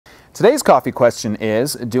Today's coffee question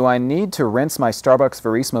is, do I need to rinse my Starbucks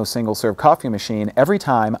Verismo single-serve coffee machine every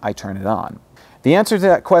time I turn it on? The answer to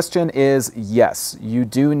that question is yes. You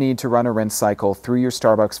do need to run a rinse cycle through your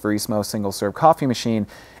Starbucks Verismo single-serve coffee machine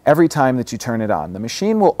every time that you turn it on. The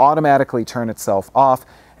machine will automatically turn itself off,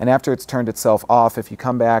 and after it's turned itself off, if you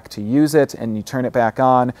come back to use it and you turn it back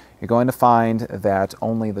on, you're going to find that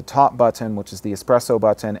only the top button, which is the espresso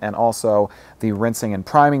button, and also the rinsing and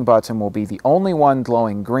priming button will be the only one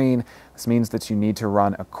glowing green. This means that you need to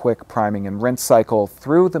run a quick priming and rinse cycle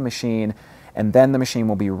through the machine, and then the machine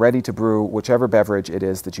will be ready to brew whichever beverage it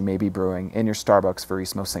is that you may be brewing in your Starbucks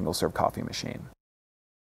Verismo single-serve coffee machine.